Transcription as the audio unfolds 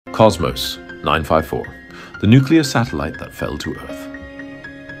Cosmos 954, the nuclear satellite that fell to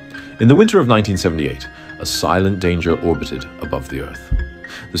Earth. In the winter of 1978, a silent danger orbited above the Earth.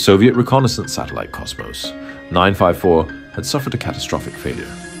 The Soviet reconnaissance satellite Cosmos 954 had suffered a catastrophic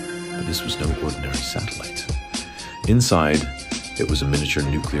failure, but this was no ordinary satellite. Inside, it was a miniature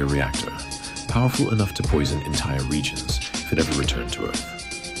nuclear reactor, powerful enough to poison entire regions if it ever returned to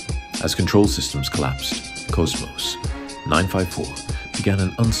Earth. As control systems collapsed, Cosmos 954 began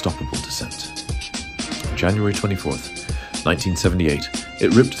an unstoppable descent. On January 24th, 1978,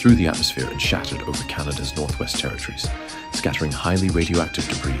 it ripped through the atmosphere and shattered over Canada's Northwest Territories, scattering highly radioactive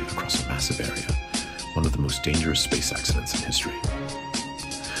debris across a massive area, one of the most dangerous space accidents in history.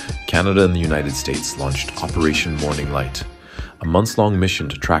 Canada and the United States launched Operation Morning Light, a months-long mission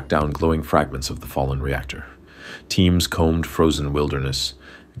to track down glowing fragments of the fallen reactor. Teams combed frozen wilderness,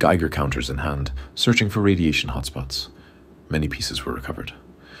 Geiger counters in hand, searching for radiation hotspots. Many pieces were recovered,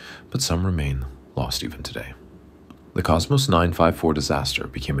 but some remain lost even today. The Cosmos 954 disaster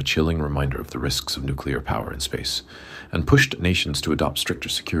became a chilling reminder of the risks of nuclear power in space, and pushed nations to adopt stricter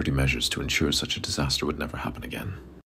security measures to ensure such a disaster would never happen again.